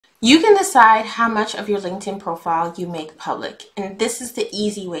You can decide how much of your LinkedIn profile you make public, and this is the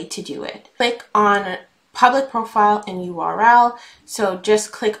easy way to do it. Click on public profile and URL. So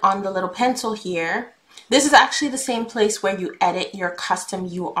just click on the little pencil here. This is actually the same place where you edit your custom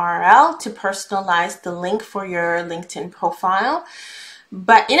URL to personalize the link for your LinkedIn profile.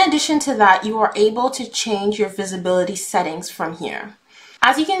 But in addition to that, you are able to change your visibility settings from here.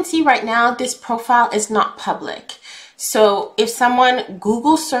 As you can see right now, this profile is not public. So if someone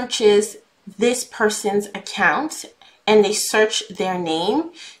Google searches this person's account and they search their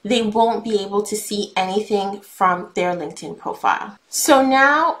name, they won't be able to see anything from their LinkedIn profile. So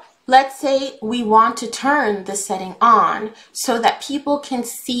now let's say we want to turn the setting on so that people can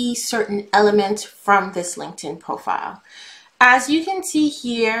see certain elements from this LinkedIn profile. As you can see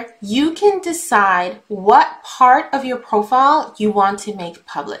here, you can decide what part of your profile you want to make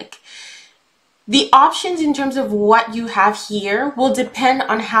public. The options in terms of what you have here will depend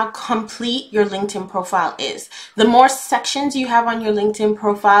on how complete your LinkedIn profile is. The more sections you have on your LinkedIn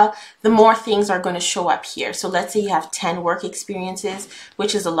profile, the more things are going to show up here. So let's say you have 10 work experiences,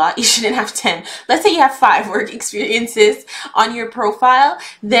 which is a lot. You shouldn't have 10. Let's say you have 5 work experiences on your profile,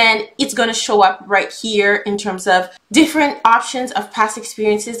 then it's going to show up right here in terms of different options of past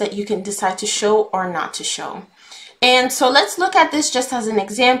experiences that you can decide to show or not to show. And so let's look at this just as an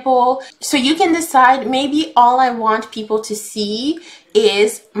example. So you can decide, maybe all I want people to see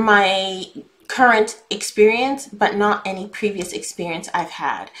is my current experience, but not any previous experience I've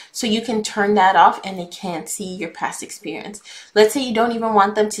had. So you can turn that off and they can't see your past experience. Let's say you don't even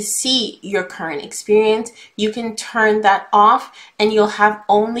want them to see your current experience. You can turn that off and you'll have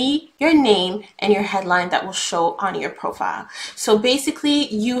only your name and your headline that will show on your profile. So basically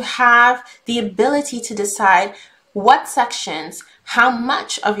you have the ability to decide what sections, how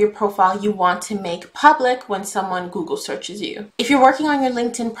much of your profile you want to make public when someone Google searches you. If you're working on your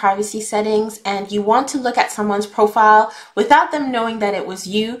LinkedIn privacy settings and you want to look at someone's profile without them knowing that it was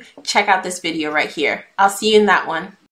you, check out this video right here. I'll see you in that one.